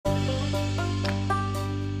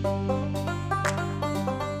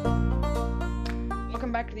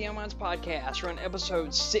the Minds podcast. We're on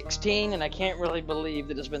episode 16, and I can't really believe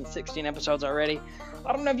that it's been 16 episodes already.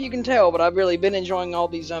 I don't know if you can tell, but I've really been enjoying all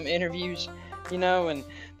these interviews, and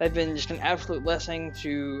they've been just an absolute blessing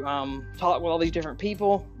to talk with all these different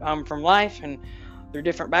people from life and their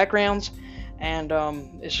different backgrounds. And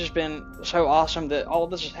it's just been so awesome that all of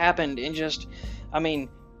this has happened in just,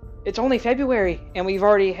 it's only February, and we've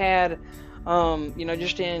already had,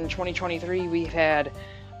 just in 2023, we've had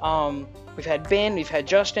Ben, we've had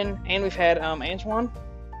Justin, and we've had Antoine.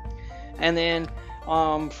 And then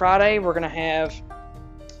Friday, we're going to have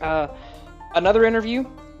another interview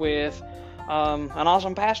with an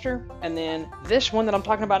awesome pastor. And then this one that I'm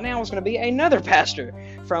talking about now is going to be another pastor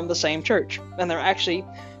from the same church. And they're actually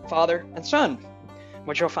father and son,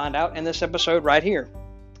 which you'll find out in this episode right here.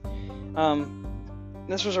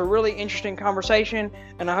 This was a really interesting conversation,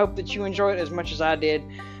 and I hope that you enjoyed it as much as I did.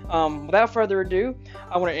 Without further ado,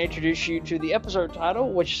 I want to introduce you to the episode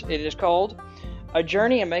title, which it is called A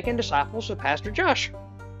Journey in Making Disciples with Pastor Josh.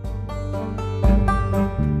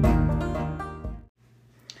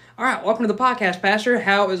 All right, welcome to the podcast, Pastor.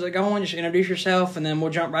 How is it going? Just introduce yourself, and then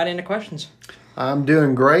we'll jump right into questions. I'm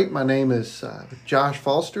doing great. My name is Josh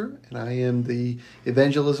Foster, and I am the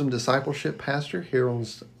Evangelism Discipleship Pastor here on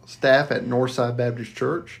staff at Northside Baptist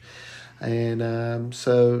Church. And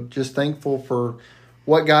so just thankful for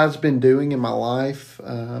what God's been doing in my life.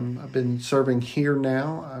 I've been serving here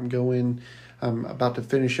now. I'm about to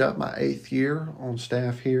finish up my 8th year on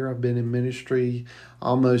staff here. I've been in ministry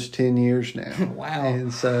almost 10 years now. Wow.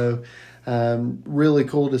 And so really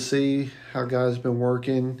cool to see how God's been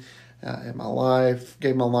working in my life.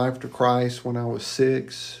 Gave my life to Christ when I was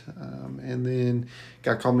 6, and then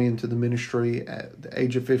God called me into the ministry at the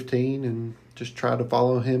age of 15 and just tried to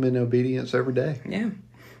follow Him in obedience every day.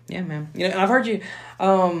 Yeah, man. I've heard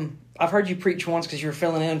you preach once because you were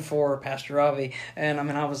filling in for Pastor Ravi, and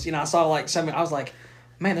I saw I was like,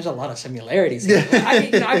 man, there's a lot of similarities here. I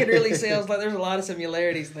could really see, I was like, there's a lot of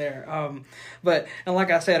similarities there. But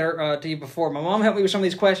like I said to you before, my mom helped me with some of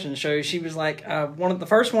these questions. So she was like, one of the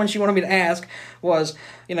first ones she wanted me to ask was,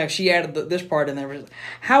 she added this part in there.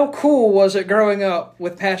 How cool was it growing up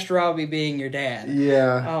with Pastor Robbie being your dad?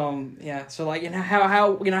 Yeah. So how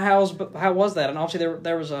was that? And obviously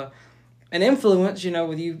there was an influence,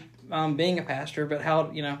 with you being a pastor, but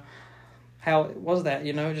how was that?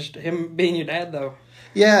 Just him being your dad though.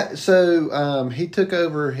 Yeah, so he took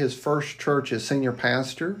over his first church as senior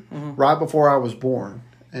pastor right before I was born.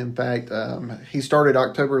 In fact, he started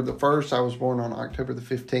October the 1st. I was born on October the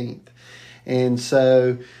 15th. And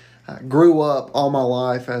so I grew up all my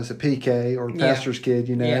life as a PK or pastor's kid,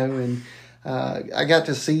 and I got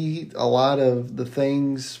to see a lot of the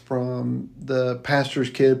things from the pastor's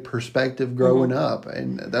kid perspective growing up.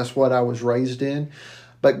 And that's what I was raised in.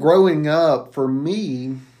 But growing up, for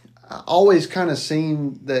me, I always kind of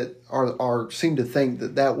seemed to think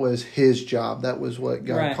that was his job. That was what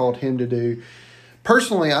God called him to do.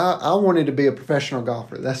 Personally, I wanted to be a professional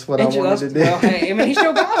golfer. That's what I wanted to do. Well, hey, he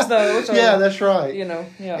still golfs though. So, yeah, that's right.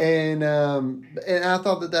 And I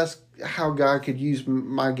thought that's how God could use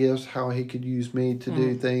my gifts, how He could use me to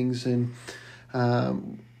do things. And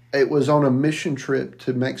it was on a mission trip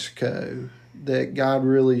to Mexico that God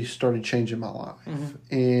really started changing my life.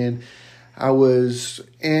 And I was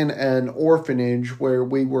in an orphanage where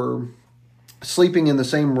we were sleeping in the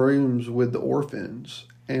same rooms with the orphans.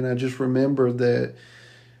 And I just remember that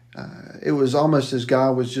it was almost as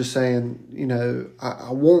God was just saying,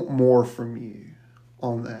 I want more from you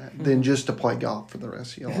on that than just to play golf for the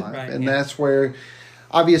rest of your life. That's where,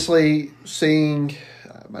 obviously, seeing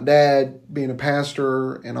my dad being a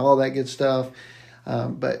pastor and all that good stuff,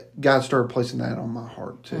 but God started placing that on my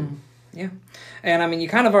heart too. Yeah. And you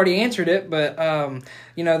kind of already answered it, but,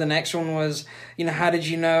 the next one was, how did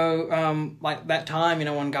you know, that time,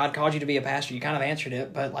 when God called you to be a pastor? You kind of answered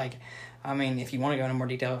it, but if you want to go into more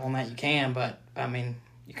detail on that, you can, but,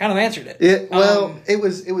 you kind of answered it. It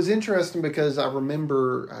was interesting because I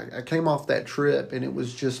remember I came off that trip and it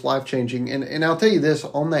was just life-changing. And I'll tell you this,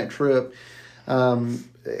 on that trip,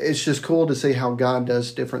 it's just cool to see how God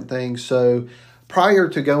does different things. So prior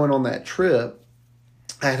to going on that trip,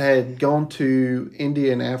 I had gone to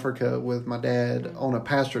India and Africa with my dad on a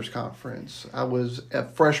pastor's conference. I was a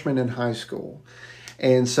freshman in high school.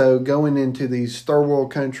 And so going into these third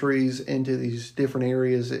world countries, into these different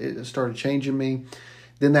areas, it started changing me.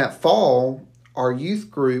 Then that fall, our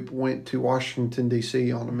youth group went to Washington,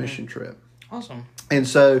 D.C. on a mission trip. Awesome. And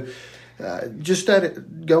so just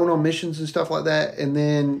started going on missions and stuff like that. And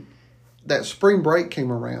then that spring break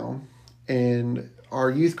came around, and our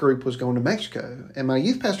youth group was going to Mexico. And my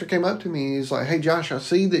youth pastor came up to me and he's like, "Hey, Josh, I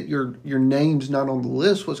see that your name's not on the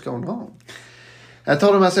list. What's going on?" I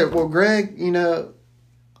told him, I said, "Well, Greg,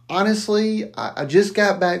 honestly, I just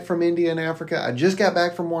got back from India and Africa. I just got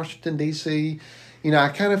back from Washington, D.C. I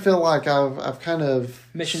kind of feel like I've kind of...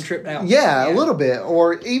 mission tripped out. Yeah, a little bit.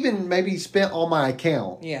 Or even maybe spent on my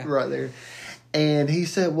account right there." And he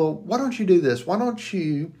said, "Well, why don't you do this? Why don't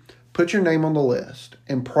you put your name on the list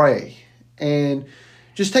and pray and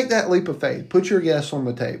just take that leap of faith. Put your yes on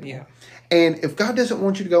the table. Yeah. And if God doesn't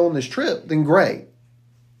want you to go on this trip, then great.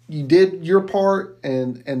 You did your part,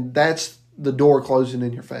 and that's the door closing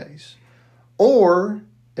in your face. Or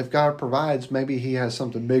if God provides, maybe he has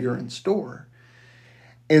something bigger in store."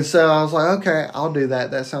 And so I was like, okay, I'll do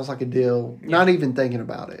that. That sounds like a deal. Yeah. Not even thinking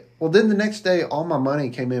about it. Well, then the next day, all my money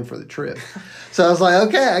came in for the trip. So I was like,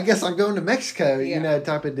 okay, I guess I'm going to Mexico,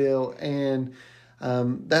 type of deal. And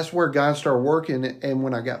that's where God started working. And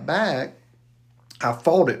when I got back, I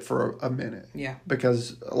fought it for a minute. Yeah.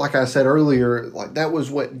 Because like I said earlier, like that was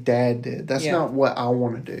what Dad did. That's not what I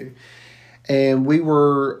want to do. And we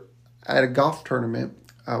were at a golf tournament.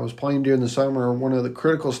 I was playing during the summer, one of the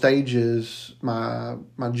critical stages, my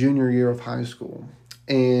junior year of high school,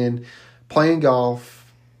 and playing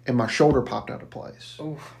golf, and my shoulder popped out of place.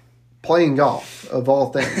 Oof. Playing golf, of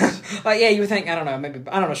all things. You would think,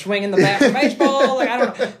 swinging the bat for baseball,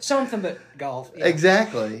 something but golf. Yeah.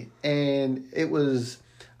 Exactly. And it was,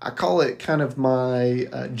 I call it kind of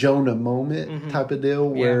my Jonah moment type of deal,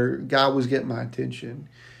 where God was getting my attention.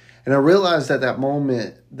 And I realized at that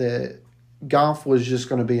moment that golf was just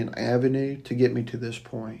going to be an avenue to get me to this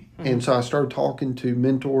point. Mm-hmm. And so I started talking to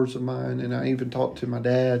mentors of mine, and I even talked to my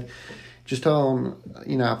dad, just tell him,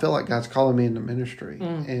 I feel like God's calling me into ministry.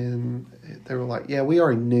 And they were like, yeah, we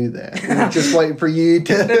already knew that. We were just waiting for you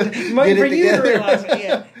to waiting for you to realize it.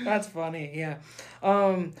 Yeah, that's funny. Yeah.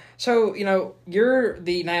 So, you're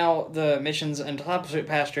the missions and discipleship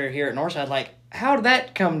pastor here at Northside. How did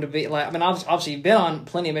that come to be? Obviously you've been on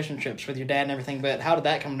plenty of mission trips with your dad and everything, but how did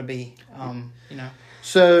that come to be?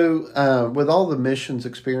 So, with all the missions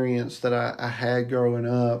experience that I had growing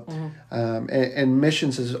up, and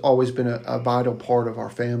missions has always been a vital part of our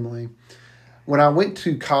family. When I went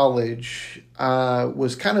to college, I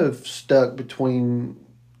was kind of stuck between,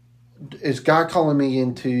 is God calling me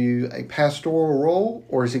into a pastoral role,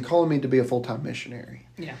 or is he calling me to be a full-time missionary?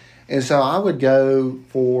 Yeah. And so I would go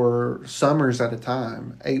for summers at a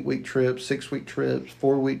time, 8-week trips, 6-week trips,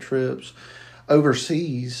 4-week trips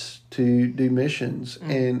overseas to do missions.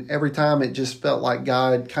 And every time it just felt like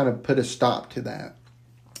God kind of put a stop to that.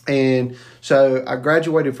 And so I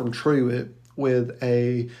graduated from Truett with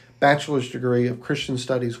a bachelor's degree of Christian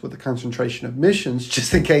studies with a concentration of missions,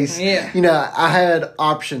 just in case, I had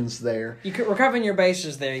options there. You could recover your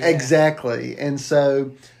bases there. Yeah. Exactly. And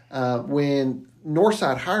so when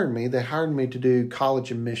Northside hired me, they hired me to do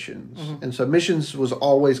college and missions. And so missions was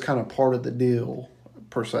always kind of part of the deal,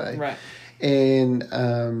 per se. Right. And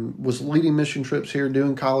was leading mission trips here,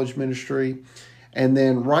 doing college ministry. And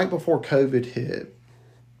then right before COVID hit,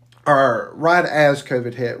 or right as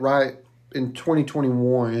COVID hit, right in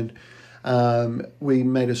 2021, we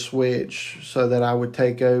made a switch so that I would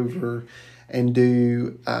take over and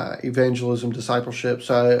do evangelism, discipleship.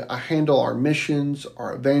 So I handle our missions,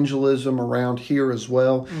 our evangelism around here as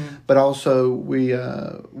well. But also we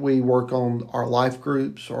work on our life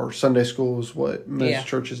groups, or Sunday school is what most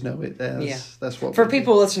churches know it as. Yeah. That's what for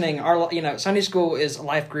people listening. Our Sunday school is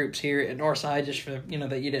life groups here at Northside. Just for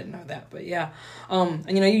that you didn't know that, but yeah.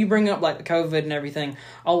 And you bring up the COVID and everything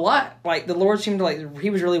a lot. The Lord seemed to he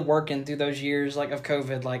was really working through those years of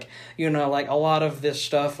COVID. A lot of this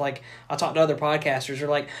stuff. I talked to other podcasters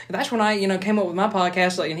are that's when I came up with my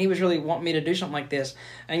podcast, and he was really wanting me to do something like this,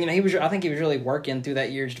 and I think he was really working through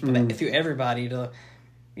that year to put that through everybody to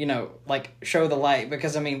show the light,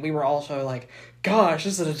 because we were also gosh,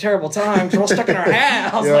 this is a terrible time, we're all stuck in our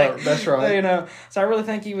house. That's right. So I really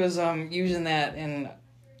think he was using that in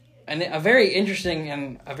a very interesting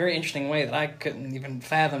way that I couldn't even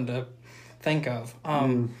fathom to think of.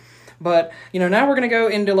 But now we're gonna go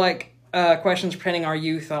into questions pertaining our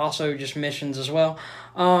youth, also just missions as well.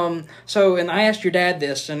 And I asked your dad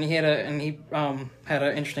this, and he had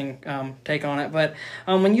an interesting take on it. But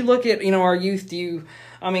when you look at our youth,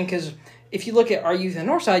 because if you look at our youth in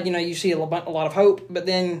Northside, you see a lot of hope. But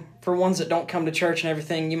then for ones that don't come to church and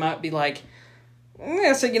everything, you might be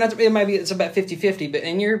so maybe it's about 50-50. But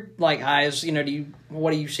in your eyes,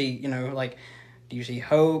 what do you see? Do you see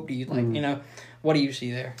hope? Do you what do you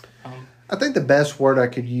see there? I think the best word I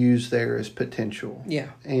could use there is potential.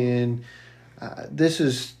 Yeah. And this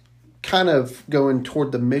is kind of going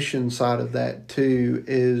toward the mission side of that too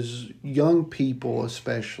is young people,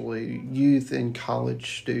 especially youth and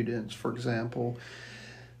college students, for example,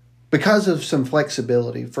 because of some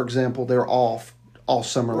flexibility. For example, they're off all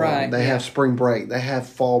summer long. They have spring break. They have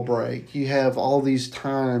fall break. You have all these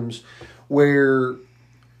times where,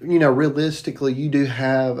 realistically, you do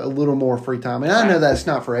have a little more free time. And I know that's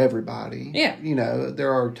not for everybody. Yeah.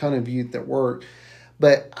 There are a ton of youth that work.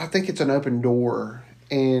 But I think it's an open door.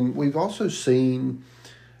 And we've also seen,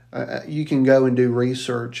 you can go and do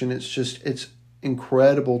research, and it's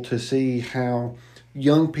incredible to see how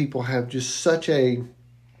young people have just such a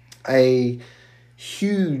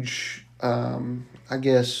huge,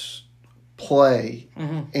 play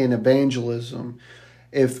in evangelism.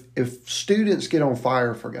 If students get on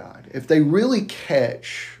fire for God, if they really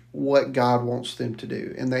catch what God wants them to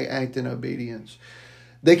do and they act in obedience,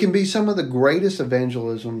 they can be some of the greatest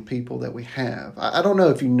evangelism people that we have. I don't know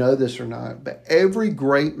if you know this or not, but every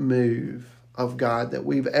great move of God that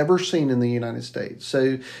we've ever seen in the United States.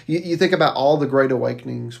 So you think about all the great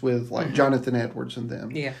awakenings with like Jonathan Edwards and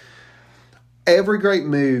them. Yeah. Every great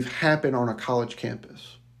move happened on a college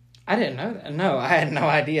campus. I didn't know that. No, I had no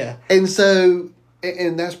idea. And so,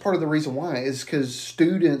 and that's part of the reason why is because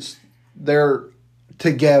students, they're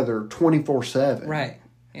together 24/7. Right.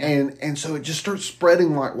 Yeah. And so it just starts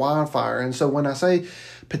spreading like wildfire. And so when I say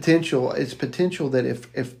potential, it's potential that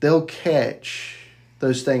if they'll catch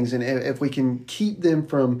those things, and if we can keep them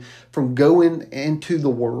from going into the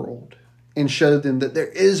world and show them that there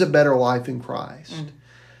is a better life in Christ,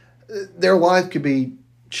 their life could be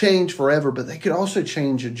changed forever, but they could also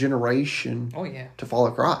change a generation to follow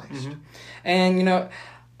Christ. And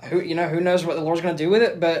who knows what the Lord's going to do with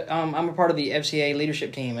it, but I'm a part of the FCA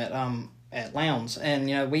leadership team at Lowndes,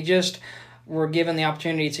 and we just were given the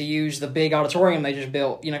opportunity to use the big auditorium they just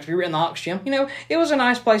built. Because we were in the Ox Gym, it was a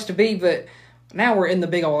nice place to be, but now we're in the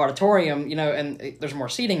big old auditorium, and there's more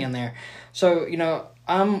seating in there. So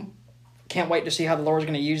I'm can't wait to see how the Lord's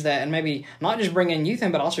going to use that, and maybe not just bring in youth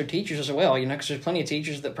in, but also teachers as well. Because there's plenty of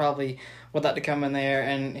teachers that probably would like to come in there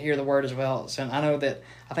and hear the word as well. So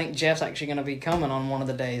I think Jeff's actually going to be coming on one of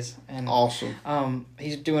the days, and awesome.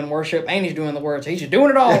 He's doing worship and he's doing the word, so he's just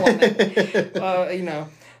doing it all on that.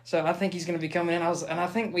 So I think he's going to be coming in. I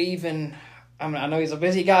think we even, I know he's a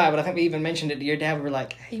busy guy, but I think we even mentioned it to your dad. We were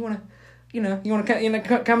like, hey, you want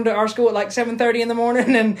to come to our school at like 7:30 in the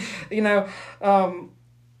morning, and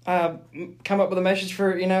come up with a message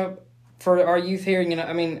for our youth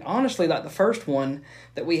here. Honestly, like the first one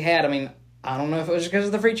that we had, I don't know if it was because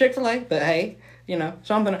of the free Chick-fil-A, but hey,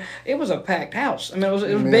 something. It was a packed house. It was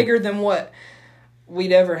bigger than what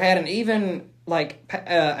we'd ever had, and even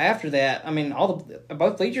after that,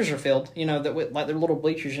 both bleachers are filled. That like they're little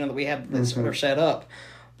bleachers, that we have that are set up.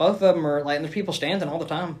 Both of them are and there's people standing all the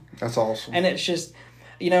time. That's awesome. And it's just,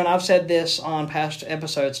 and I've said this on past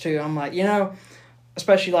episodes too. I'm like,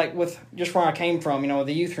 especially like with just where I came from, with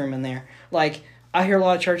the youth room in there. Like I hear a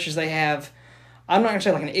lot of churches, they have, I'm not gonna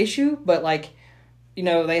say like an issue, but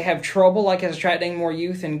they have trouble as attracting more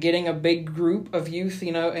youth and getting a big group of youth,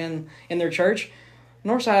 in their church.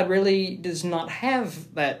 Northside really does not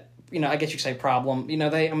have that, I guess you could say problem.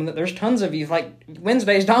 There's tons of youth. Like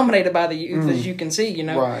Wednesday's dominated by the youth, as you can see,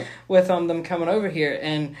 right. with them coming over here,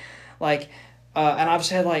 and and I've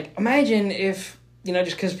said imagine if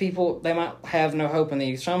just because people, they might have no hope in the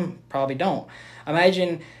youth, some probably don't.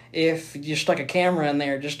 Imagine if you stuck a camera in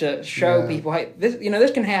there just to show people, hey, this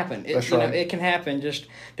this can happen. That's right. It can happen, just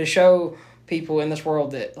to show people in this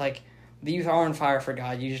world that the youth are on fire for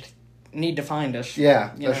God. You just need to find us.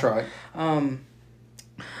 Yeah, that's right.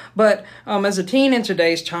 But as a teen in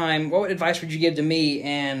today's time, what advice would you give to me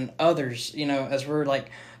and others, as we're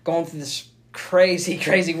going through this crazy,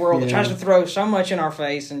 crazy world that tries to throw so much in our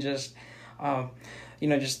face, and just,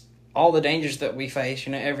 just all the dangers that we face,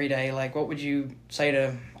 every day? What would you say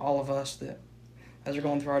to all of us that as we're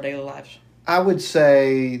going through our daily lives? I would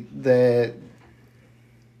say that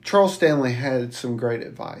Charles Stanley had some great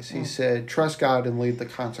advice. He said, trust God and leave the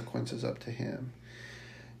consequences up to Him.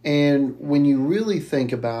 And when you really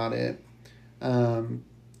think about it,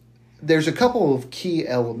 there's a couple of key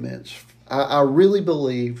elements I really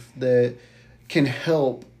believe that can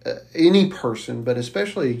help any person, but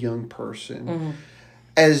especially a young person,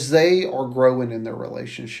 as they are growing in their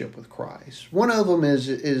relationship with Christ. One of them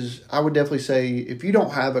is I would definitely say, if you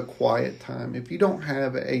don't have a quiet time, if you don't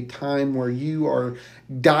have a time where you are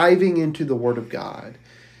diving into the Word of God,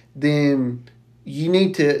 then you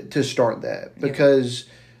need to start that, because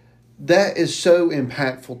that is so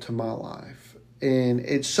impactful to my life. And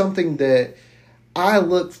it's something that I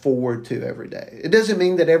look forward to every day. It doesn't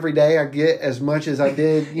mean that every day I get as much as I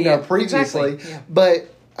did, previously. Exactly. Yeah.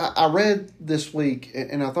 But I read this week,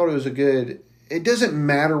 and I thought it was it doesn't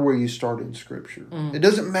matter where you start in Scripture. It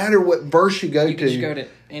doesn't matter what verse you go to. You can just go to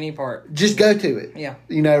any part. Just go to it. Yeah.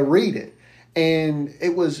 Read it. And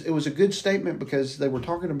it was a good statement because they were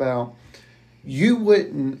talking about you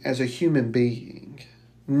wouldn't, as a human being,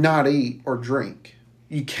 not eat or drink.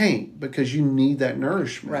 You can't because you need that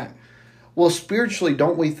nourishment. Right. Well, spiritually,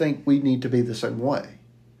 don't we think we need to be the same way?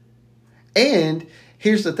 And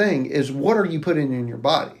here's the thing is, what are you putting in your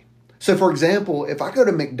body? So, for example, if I go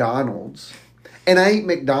to McDonald's and I eat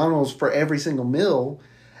McDonald's for every single meal,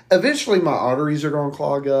 eventually my arteries are going to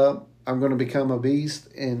clog up. I'm going to become obese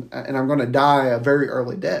and I'm going to die a very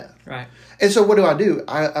early death. Right. And so what do?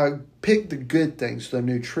 I pick the good things, the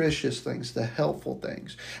nutritious things, the helpful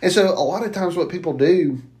things. And so a lot of times what people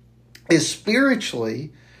do is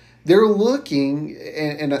spiritually, they're looking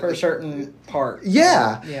for a certain part.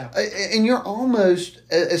 Yeah. Yeah. And you're almost,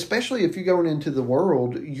 especially if you're going into the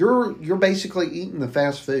world, you're basically eating the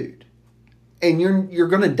fast food. And you're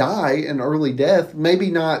going to die an early death, maybe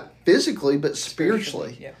not physically, but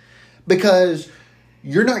spiritually. Yeah. Because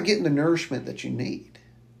you're not getting the nourishment that you need.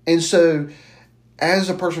 And so as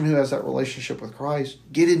a person who has that relationship with Christ,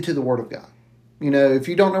 get into the Word of God. If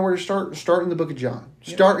you don't know where to start in the book of John.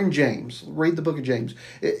 Start in James. Read the book of James.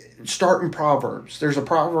 Start in Proverbs. There's a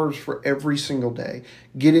Proverbs for every single day.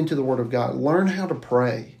 Get into the Word of God. Learn how to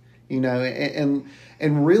pray, and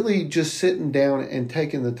really just sitting down and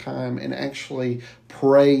taking the time and actually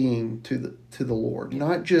praying to the Lord.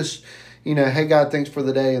 Not just, hey, God, thanks for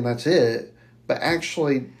the day, and that's it. But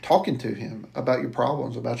actually talking to Him about your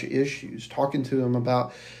problems, about your issues. Talking to Him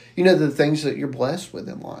about the things that you're blessed with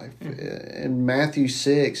in life. In Matthew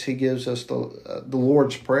 6, He gives us the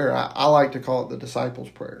Lord's Prayer. I like to call it the disciples'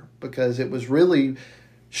 prayer because it was really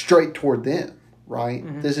straight toward them, right?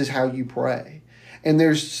 Mm-hmm. This is how you pray. And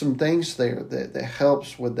there's some things there that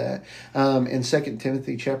helps with that. In 2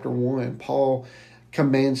 Timothy chapter 1, Paul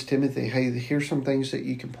commands Timothy, hey, here's some things that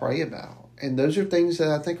you can pray about. And those are things that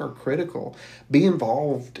I think are critical. Be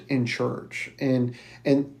involved in church. And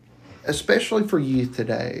especially for youth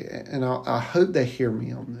today, and I hope they hear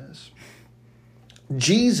me on this.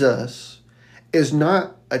 Jesus is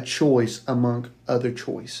not a choice among other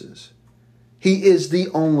choices. He is the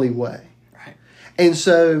only way. Right. And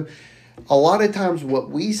so a lot of times what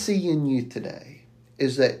we see in youth today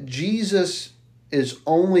is that Jesus is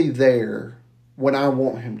only there when I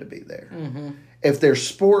want Him to be there. Mm-hmm. If there's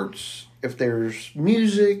sports, if there's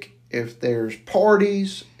music, if there's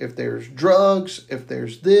parties, if there's drugs, if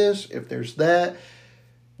there's this, if there's that,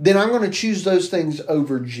 then I'm going to choose those things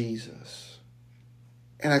over Jesus.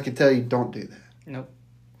 And I can tell you, don't do that. Nope.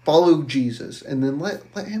 Follow Jesus, and then let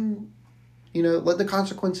Him, let the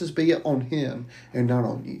consequences be on Him and not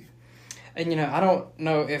on you. And, I don't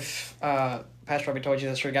know if Pastor probably told you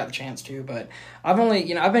this or got the chance to, but I've been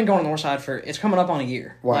going to Northside it's coming up on a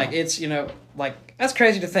year. Wow. Like, it's, that's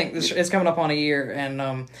crazy to think it's coming up on a year. And,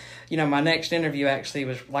 my next interview actually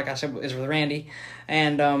was, like I said, is with Randy.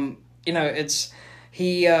 And, he was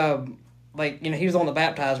the one that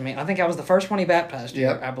baptized me. I think I was the first one he baptized,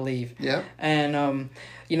 yep. I believe. Yeah. And,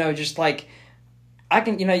 just like, I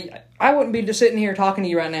wouldn't be just sitting here talking to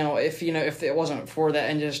you right now if it wasn't for that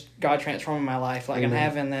and just God transforming my life, like, and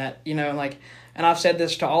having that, and I've said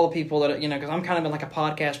this to all the people that, because I'm kind of in like a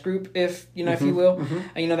podcast group, if you will, mm-hmm.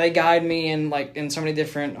 And, they guide me in so many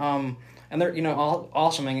different, and they're, all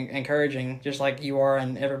awesome and encouraging, just like you are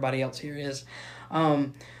and everybody else here is.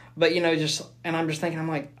 But, and I'm just thinking, I'm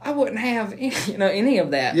like, I wouldn't have, any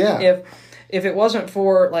of that. Yeah. If it wasn't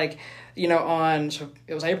for, like, so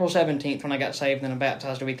it was April 17th when I got saved, and then I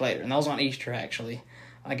baptized a week later, and that was on Easter, actually.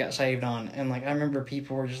 I got saved on, and, like, I remember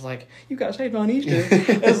people were just like, you got saved on Easter?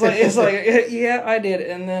 it's like, yeah, I did.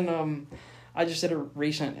 And then, I just did a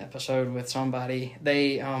recent episode with somebody.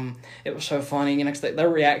 They, it was so funny, their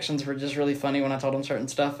reactions were just really funny when I told them certain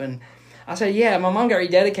stuff, and I said, yeah, my mom got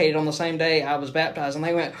rededicated on the same day I was baptized, and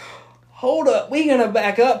they went, hold up, we gonna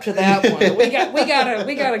back up to that one. we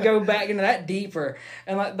gotta go back into that deeper.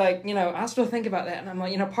 And like I still think about that, and I'm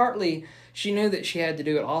like, partly she knew that she had to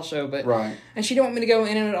do it also, but right. And she didn't want me to go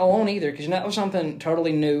in it alone either, because that was something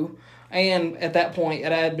totally new. And at that point,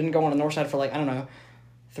 I had been going to Northside for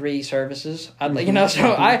 3 services.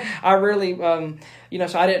 So I really so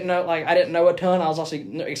I didn't know a ton. I was also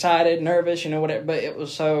excited, nervous, whatever. But it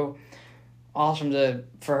was so awesome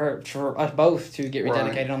for us both to get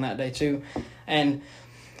rededicated on that day too. And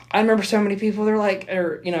I remember so many people, they're like,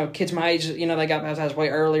 or kids my age, they got baptized way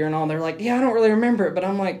earlier and all, they're like, yeah, I don't really remember it, but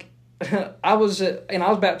I'm like, I was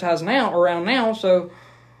baptized around now, so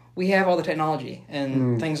we have all the technology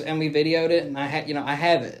and things, and we videoed it, and I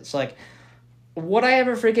have it. It's like, would I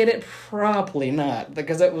ever forget it? Probably not,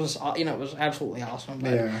 because it was absolutely awesome.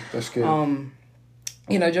 But, yeah, that's good.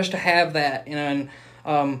 Just to have that, and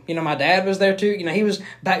my dad was there too. He was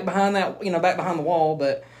back behind the wall,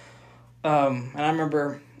 but and I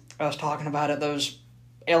remember us talking about it, those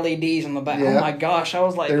LEDs on the back. Yeah. Oh my gosh, I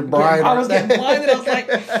was like, they're bright. I was getting blinded. I was like,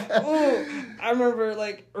 ooh. I remember,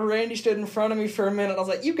 like, Randy stood in front of me for a minute. I was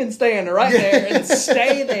like, you can stand right there and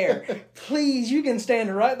stay there. Please, you can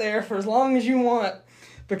stand right there for as long as you want.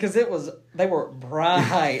 Because they were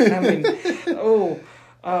bright. I mean,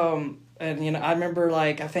 and, I remember,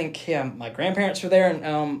 like, I think, my grandparents were there.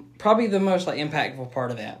 And probably the most, like, impactful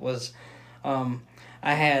part of that was I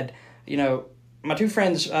had, my two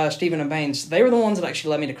friends, Stephen and Baines, they were the ones that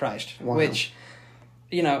actually led me to Christ. Wow. Which,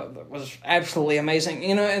 was absolutely amazing.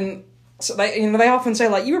 And so they often say,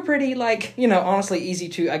 like, you were pretty, like, honestly easy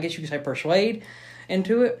to, I guess you could say, persuade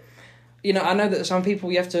into it. I know that some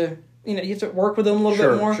people you have to work with them a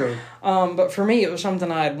little bit more. Sure. But for me, it was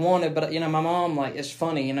something I had wanted. But, my mom, like, it's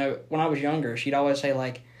funny, when I was younger, she'd always say,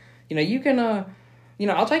 like, you can,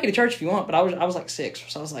 I'll take you to church if you want. But I was like 6,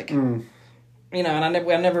 so I was like, and I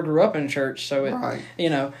never grew up in church, so it, right.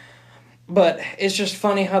 But it's just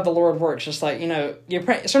funny how the Lord works. Just like,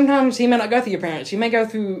 sometimes He may not go through your parents. He may go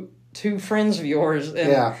through 2 friends of yours. And,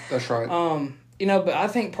 yeah, that's right. But I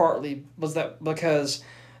think partly was that because,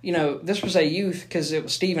 this was a youth, because it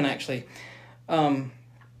was Stephen actually, a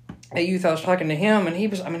youth. I was talking to him, and he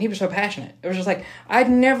was so passionate. It was just like, I'd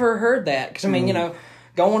never heard that, because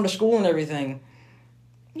going to school and everything,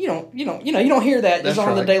 you don't hear that just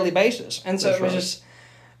on the daily basis, and so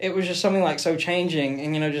it was just something like so changing,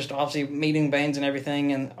 and just obviously meeting Baines and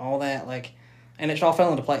everything and all that, like, and it all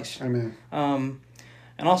fell into place. Amen.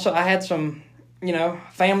 And also, I had some,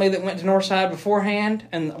 family that went to Northside beforehand,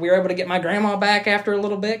 and we were able to get my grandma back after a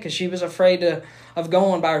little bit because she was afraid of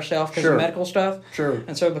going by herself because of medical stuff. Sure.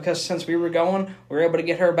 And so, since we were going, we were able to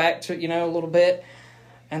get her back to, a little bit.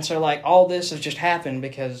 And so, like, all this has just happened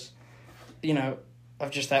because,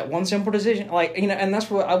 of just that one simple decision. Like, and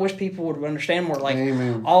that's what I wish people would understand more. Like,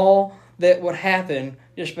 Amen. All that would happen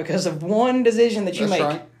just because of one decision that you make.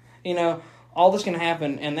 Right. All this can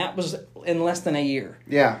happen, and that was in less than a year.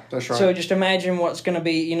 Yeah, that's right. So just imagine what's going to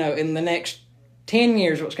be, in the next 10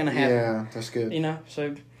 years, what's going to happen. Yeah, that's good.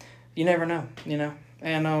 So you never know,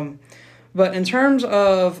 And, but in terms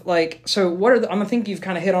of, like, so what are I think you've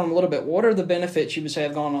kind of hit on them a little bit. What are the benefits you would say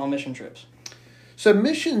of going on mission trips? So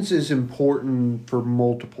missions is important for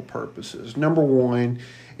multiple purposes. Number one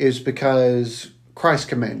is because Christ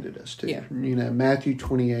commanded us to. Yeah. Matthew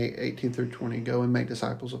 28:18-20, go and make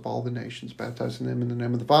disciples of all the nations, baptizing them in the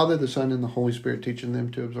name of the Father, the Son, and the Holy Spirit, teaching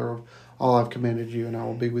them to observe all I've commanded you, and I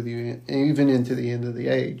will be with you even into the end of the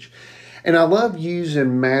age. And I love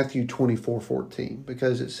using Matthew 24:14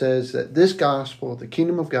 because it says that this gospel, the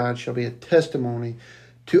kingdom of God, shall be a testimony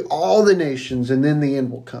to all the nations, and then the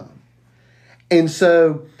end will come. And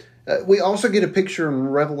so we also get a picture in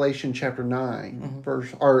Revelation chapter 9,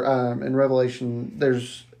 in Revelation,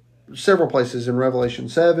 there's several places in Revelation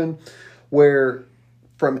 7 where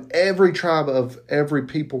from every tribe of every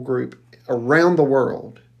people group around the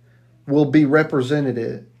world will be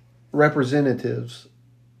representatives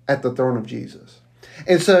at the throne of Jesus.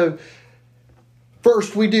 And so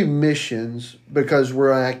first, we do missions because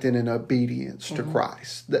we're acting in obedience to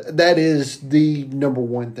Christ. That is the number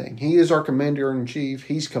one thing. He is our commander-in-chief.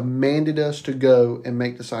 He's commanded us to go and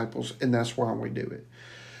make disciples, and that's why we do it.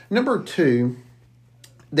 Number two,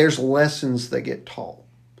 there's lessons that get taught,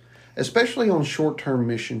 especially on short-term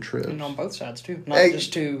mission trips. And on both sides, too. Not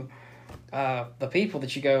just to the people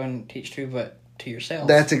that you go and teach to, but to yourself.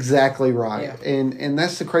 That's exactly right. Yeah. And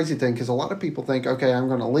that's the crazy thing, because a lot of people think, okay, I'm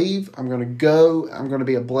going to leave, I'm going to go, I'm going to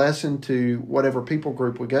be a blessing to whatever people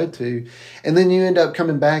group we go to, and then you end up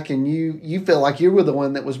coming back and you feel like you were the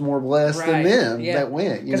one that was more blessed than them that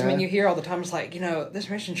went. Because you hear all the time, it's like, this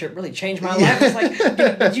mission trip really changed my life. It's like,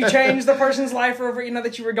 did you change the person's life over,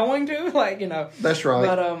 that you were going to? Like, That's right.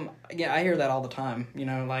 But, I hear that all the time,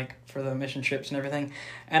 like, for the mission trips and everything.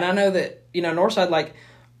 And I know that, Northside, like,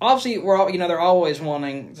 obviously, we're all, they're always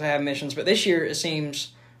wanting to have missions, but this year it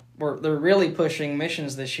seems they're really pushing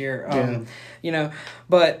missions this year.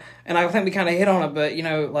 But, and I think we kind of hit on it, but,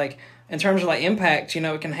 like, in terms of, like, impact,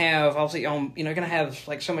 it can have, obviously, it can have,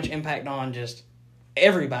 like, so much impact on just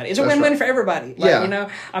everybody. It's a win-win for everybody. Like,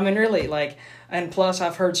 really, like, and plus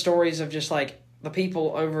I've heard stories of just, like, the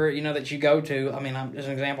people over, that you go to, I mean, as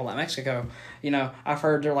an example, like Mexico, I've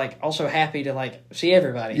heard they're, like, also happy to, like, see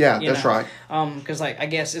everybody. Yeah, that's right. Because, like, I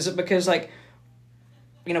guess, is it because, like,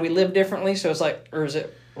 we live differently, so it's like, or is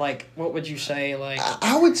it, like, what would you say, like...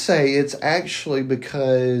 I would say it's actually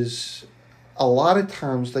because a lot of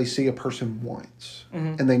times they see a person once,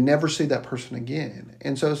 and they never see that person again.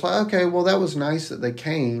 And so it's like, okay, well, that was nice that they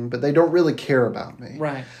came, but they don't really care about me.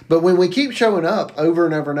 Right. But when we keep showing up over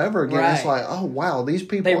and over and over again, right. It's like, oh, wow, these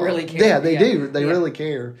people... They really care. Yeah, they do. They really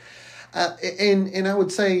care. And I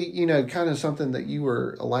would say, kind of something that you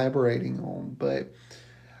were elaborating on, but...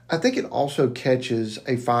 I think it also catches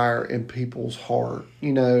a fire in people's heart,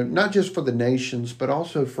 not just for the nations, but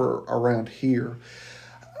also for around here.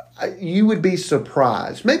 You would be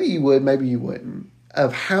surprised, maybe you would, maybe you wouldn't,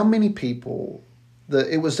 of how many people,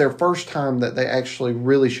 it was their first time that they actually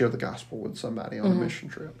really shared the gospel with somebody on a mission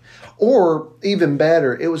trip. Or, even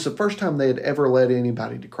better, it was the first time they had ever led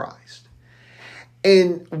anybody to Christ.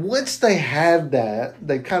 And once they had that,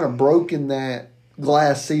 they've kind of broken that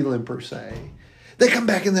glass ceiling, per se. They come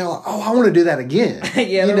back and they're like, "Oh, I want to do that again."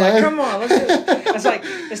 Yeah, they're like, "Come on, let's do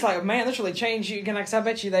it." It's like, man, this really changed you. Cause I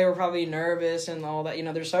bet you they were probably nervous and all that.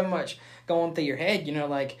 There's so much going through your head.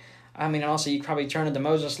 Also you probably turned into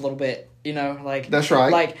Moses a little bit. That's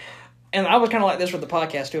right. Like, and I was kind of like this with the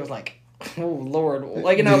podcast too. I was like, "Oh Lord,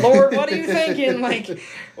 Lord, what are you thinking?" Like,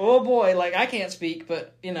 oh boy, like I can't speak,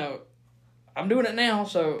 but I'm doing it now.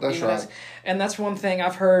 So that's right. That's one thing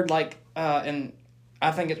I've heard. And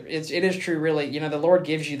I think it is true, really. The Lord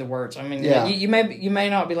gives you the words. I mean, you may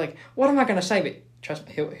not be like, what am I going to say? But trust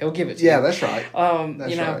me, He'll give it to you. Yeah, that's right.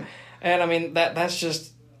 That's right. And I mean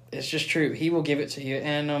it's just true. He will give it to you.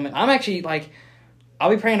 And I'm actually I'll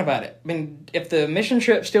be praying about it. I mean, if the mission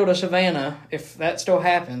trip still to Savannah, if that still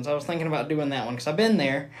happens, I was thinking about doing that one because I've been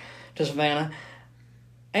there to Savannah.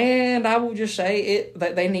 And I will just say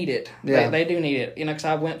that they need it. Yeah. They do need it. Because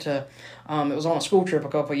I went to, it was on a school trip a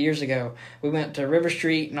couple of years ago. We went to River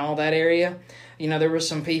Street and all that area. There were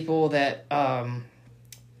some people that,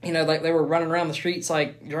 they were running around the streets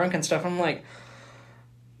like drunk and stuff. I'm like,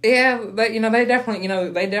 yeah, they definitely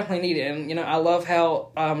need it. And I love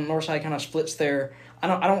how Northside kind of splits their. I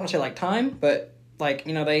don't want to say like time, but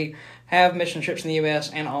they have mission trips in the U.S.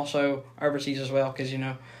 and also overseas as well because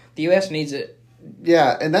the U.S. needs it.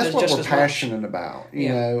 Yeah, and that's what we're passionate about, you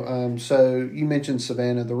know. So you mentioned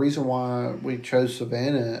Savannah. The reason why we chose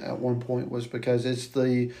Savannah at one point was because it's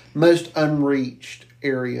the most unreached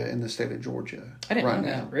area in the state of Georgia. I didn't know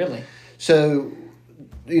that, really. So,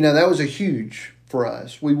 that was a huge for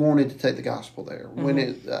us. We wanted to take the gospel there. When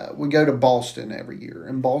we go to Boston every year,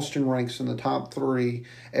 and Boston ranks in the top 3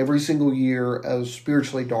 every single year of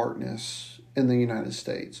spiritually darkness in the United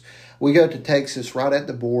States. We go to Texas right at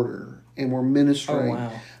the border, and we're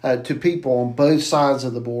ministering to people on both sides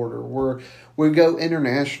of the border. We go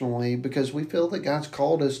internationally because we feel that God's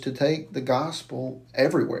called us to take the gospel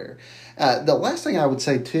everywhere. The last thing I would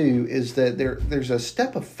say, too, is that there's a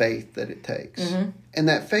step of faith that it takes. And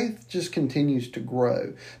that faith just continues to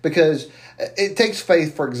grow. Because it takes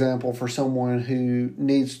faith, for example, for someone who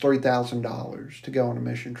needs $3,000 to go on a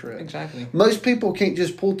mission trip. Exactly. Most people can't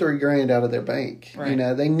just pull $3,000 out of their bank. Right.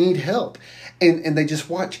 They need help. And they just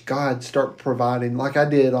watch God start providing, like I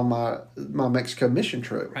did on my Mexico mission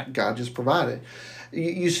trip. Right. God just provided.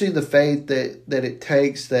 You see the faith that it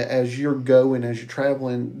takes, that as you're going, as you're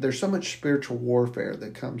traveling, there's so much spiritual warfare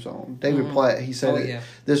that comes on. David Platt, he said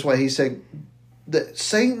this way. He said that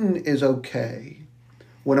Satan is okay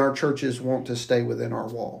when our churches want to stay within our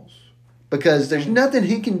walls, because there's nothing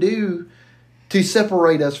he can do to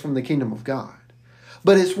separate us from the kingdom of God.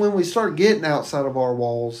 But it's when we start getting outside of our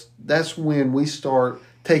walls, that's when we start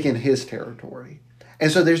taking his territory.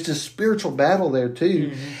 And so there's this spiritual battle there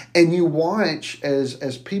too. And you watch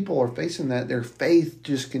as people are facing that, their faith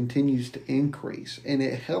just continues to increase. And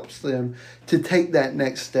it helps them to take that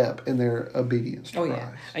next step in their obedience to Christ.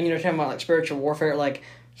 Yeah. And talking about spiritual warfare,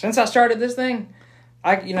 since I started this thing,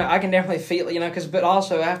 I can definitely feel it, but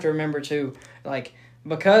also I have to remember too,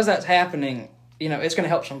 because that's happening, it's going to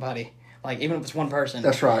help somebody. Even if it's one person.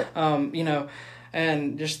 That's right.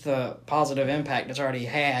 And just the positive impact it's already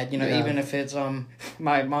had, even if it's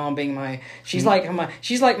my mom being she's like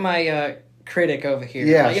my critic over here.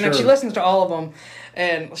 Yeah, sure. She listens to all of them,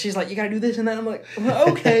 and she's like, "You got to do this and that." I'm like, well,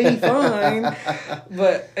 "Okay, fine."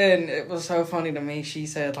 And it was so funny to me. She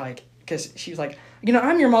said because she was like,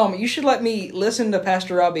 "I'm your mom. You should let me listen to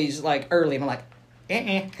Pastor Robbie's early." And I'm like,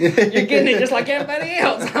 you're getting it just like everybody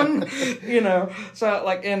else. So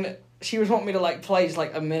and she was wanting me to play just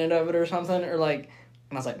a minute of it or something, or and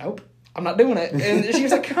I was like, nope, I'm not doing it. And she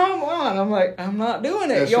was like, come on. I'm like, I'm not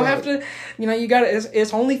doing it. That's You'll right. have to, you got to,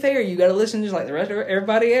 it's only fair. You got to listen just like the rest of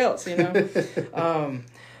everybody else,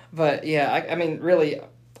 But yeah, I mean, really,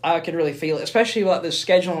 I could really feel it, especially like this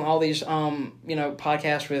scheduling all these,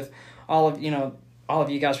 podcasts with all of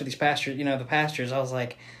you guys with these pastors, the pastors. I was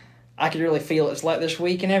like, I could really feel it. It's like this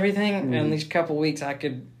week and everything. And these couple weeks, I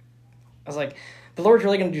was like, the Lord's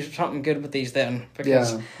really going to do something good with these then,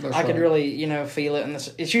 because I could really, feel it. And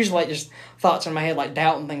it's usually like just thoughts in my head, like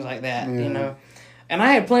doubt and things like that, And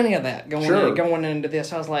I had plenty of that going into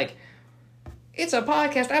this. I was like, it's a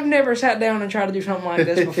podcast. I've never sat down and tried to do something like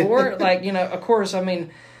this before. Like, of course, I mean,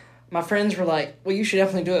 my friends were like, well, you should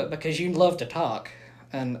definitely do it because you love to talk.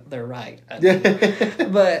 And they're right.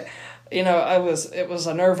 But, it was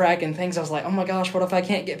a nerve-wracking thing. So I was like, oh my gosh, what if I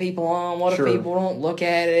can't get people on? What if people don't look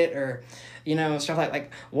at it? Or, stuff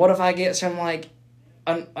like, what if I get some, like,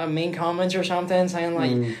 a mean comments or something saying,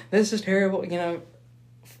 like, this is terrible,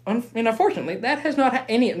 Unfortunately, that has not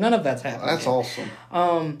none of that's happened. That's awesome.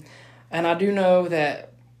 And I do know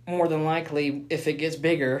that more than likely, if it gets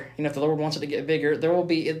bigger, if the Lord wants it to get bigger, there will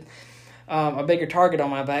be a bigger target on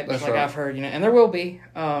my back, just like I've heard, and there will be.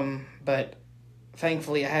 But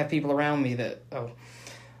thankfully, I have people around me that are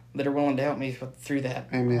willing to help me through that.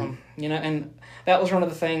 Amen. And that was one of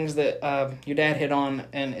the things that your dad hit on,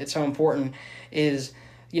 and it's so important, is,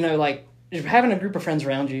 like, just having a group of friends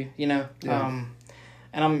around you,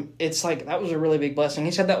 it's like, that was a really big blessing.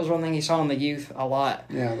 He said that was one thing he saw in the youth a lot.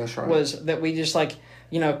 Yeah, that's right. Was that we just, like,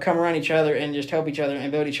 come around each other and just help each other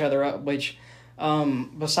and build each other up, which,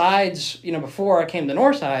 besides, before I came to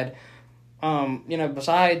Northside,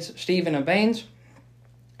 besides Stephen and Baines,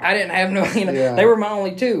 I didn't have no, they were my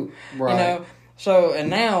only two, right. So, and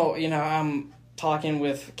now, I'm talking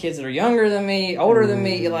with kids that are younger than me, older than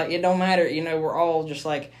me, like, it don't matter, we're all just,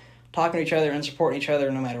 like, talking to each other and supporting each other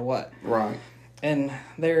no matter what. Right. And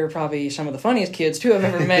they're probably some of the funniest kids, too, I've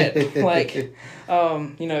ever met. Like,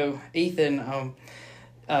 Ethan,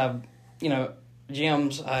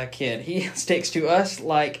 Jim's kid, he sticks to us to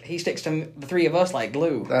the three of us like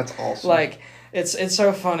glue. That's awesome. Like, it's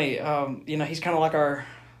so funny. He's kind of like our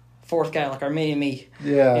fourth guy, like our mini-me,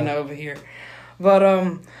 over here. But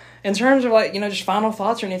in terms of, like, just final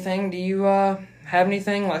thoughts or anything, do you have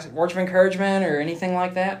anything, like words of encouragement or anything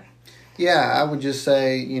like that? Yeah, I would just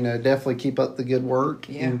say, definitely keep up the good work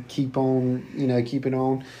and keep on, keep it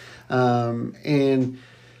on. And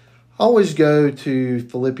always go to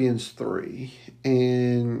Philippians 3.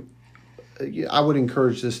 And I would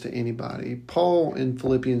encourage this to anybody. Paul in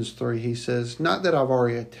Philippians 3, he says, not that I've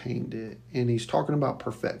already attained it. And he's talking about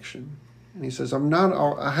perfection. And he says,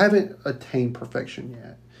 I haven't attained perfection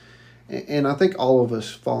yet. And I think all of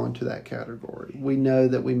us fall into that category. We know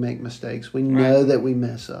that we make mistakes. We know that we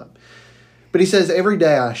mess up. But he says, every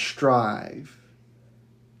day I strive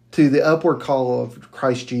to the upward call of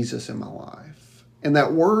Christ Jesus in my life. And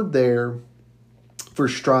that word there for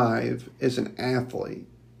strive is an athlete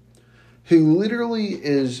who literally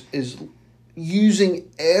is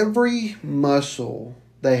using every muscle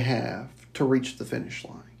they have to reach the finish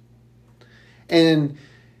line. And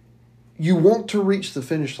you want to reach the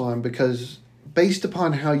finish line because based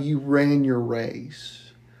upon how you ran your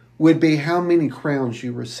race would be how many crowns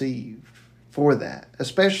you received for that,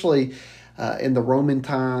 especially in the Roman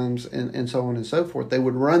times and so on and so forth. They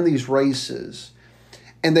would run these races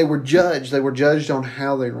and they were judged. They were judged on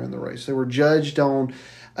how they ran the race. They were judged on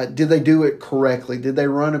did they do it correctly? Did they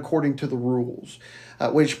run according to the rules?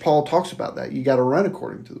 Which Paul talks about that. You got to run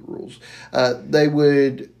according to the rules. They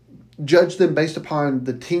would judge them based upon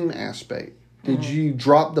the team aspect. Did you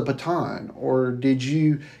drop the baton or did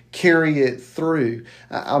you carry it through?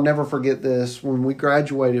 I'll never forget this. When we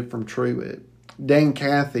graduated from Truett, Dan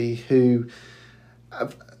Cathy, who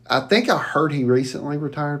I think I heard he recently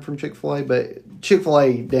retired from Chick-fil-A, but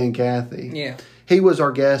Chick-fil-A, Dan Cathy, he was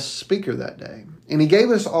our guest speaker that day. And he gave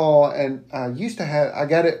us all, and I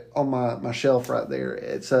got it on my shelf right there.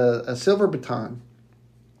 It's a silver baton.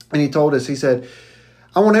 And he told us, he said,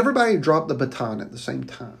 I want everybody to drop the baton at the same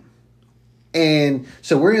time. And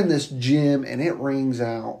so we're in this gym and it rings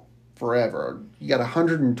out forever. You got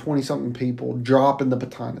 120-something people dropping the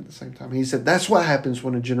baton at the same time. He said, that's what happens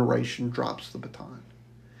when a generation drops the baton.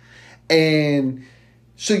 And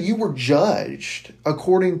so you were judged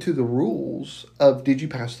according to the rules of did you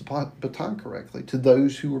pass the baton correctly to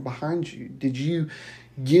those who were behind you? Did you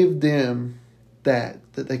give them that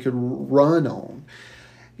they could run on?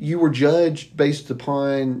 You were judged based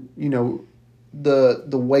upon, the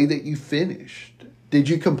way that you finished. Did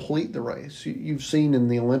you complete the race? You've seen in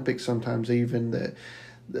the Olympics sometimes even that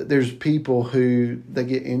there's people who they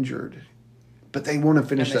get injured but they want to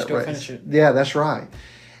finish that race. Finish it. Yeah, that's right.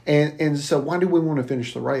 And so why do we want to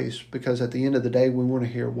finish the race? Because at the end of the day, we want to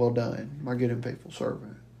hear, well done, my good and faithful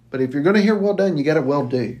servant. But if you're going to hear well done, you got to well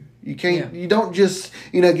do. You can't. You don't just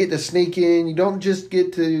get to sneak in. You don't just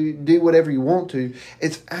get to do whatever you want to.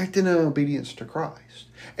 It's acting in obedience to Christ.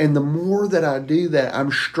 And the more that I do that,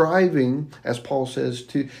 I'm striving, as Paul says,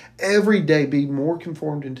 to every day be more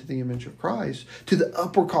conformed into the image of Christ, to the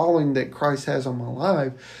upward calling that Christ has on my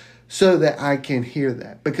life, so that I can hear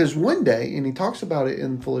that. Because one day, and he talks about it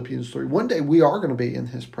in Philippians 3, one day we are going to be in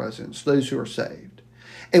his presence, those who are saved.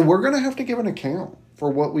 And we're going to have to give an account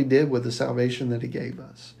for what we did with the salvation that he gave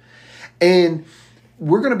us. And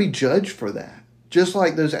we're going to be judged for that, just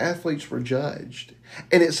like those athletes were judged.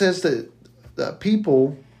 And it says that the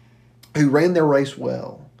people who ran their race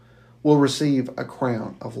well will receive a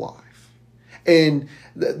crown of life. And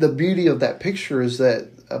the beauty of that picture is that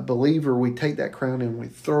a believer, we take that crown and we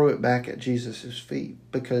throw it back at Jesus' feet,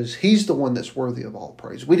 because he's the one that's worthy of all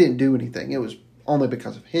praise. We didn't do anything. It was only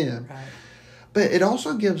because of him. Right. But it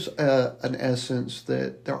also gives an essence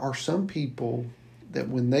that there are some people that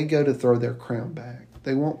when they go to throw their crown back,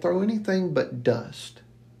 they won't throw anything but dust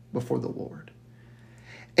before the Lord.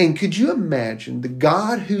 And could you imagine the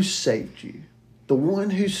God who saved you, the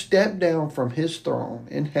one who stepped down from his throne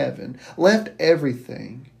in heaven, left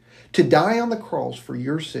everything to die on the cross for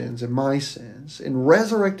your sins and my sins, and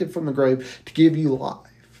resurrected from the grave to give you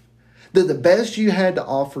life, that the best you had to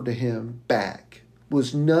offer to him back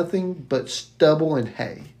was nothing but stubble and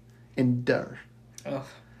hay and dirt? Oh.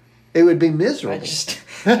 It would be miserable. I just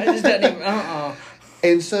don't even,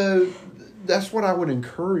 And so that's what I would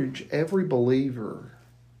encourage every believer.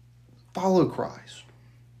 Follow Christ.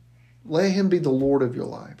 Let him be the Lord of your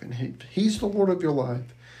life. And if he's the Lord of your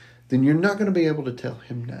life, then you're not going to be able to tell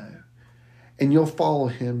him no. And you'll follow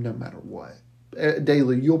him no matter what.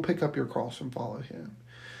 Daily, you'll pick up your cross and follow him.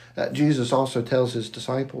 Jesus also tells his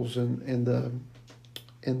disciples in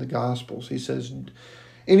the Gospels, he says,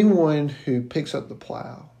 anyone who picks up the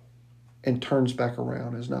plow and turns back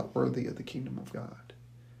around is not worthy of the kingdom of God.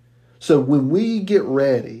 So when we get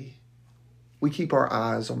ready, we keep our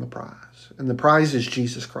eyes on the prize. And the prize is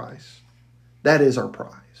Jesus Christ. That is our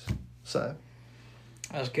prize. So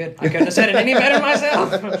that was good. I couldn't have said it any better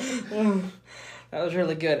myself. That was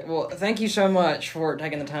really good. Well, thank you so much for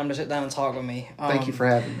taking the time to sit down and talk with me. Thank you for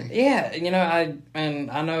having me. Yeah,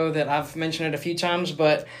 I know that I've mentioned it a few times,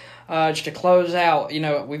 but just to close out,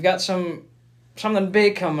 we've got something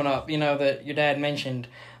big coming up, that your dad mentioned,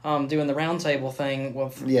 doing the roundtable thing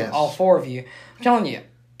with all four of you. I'm telling you,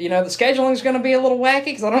 the scheduling is going to be a little wacky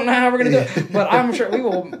because I don't know how we're going to do it, but I'm sure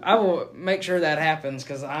I will make sure that happens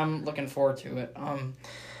because I'm looking forward to it.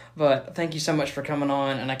 But thank you so much for coming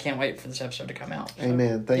on, and I can't wait for this episode to come out.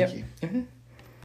 Amen. Thank you. Mm-hmm.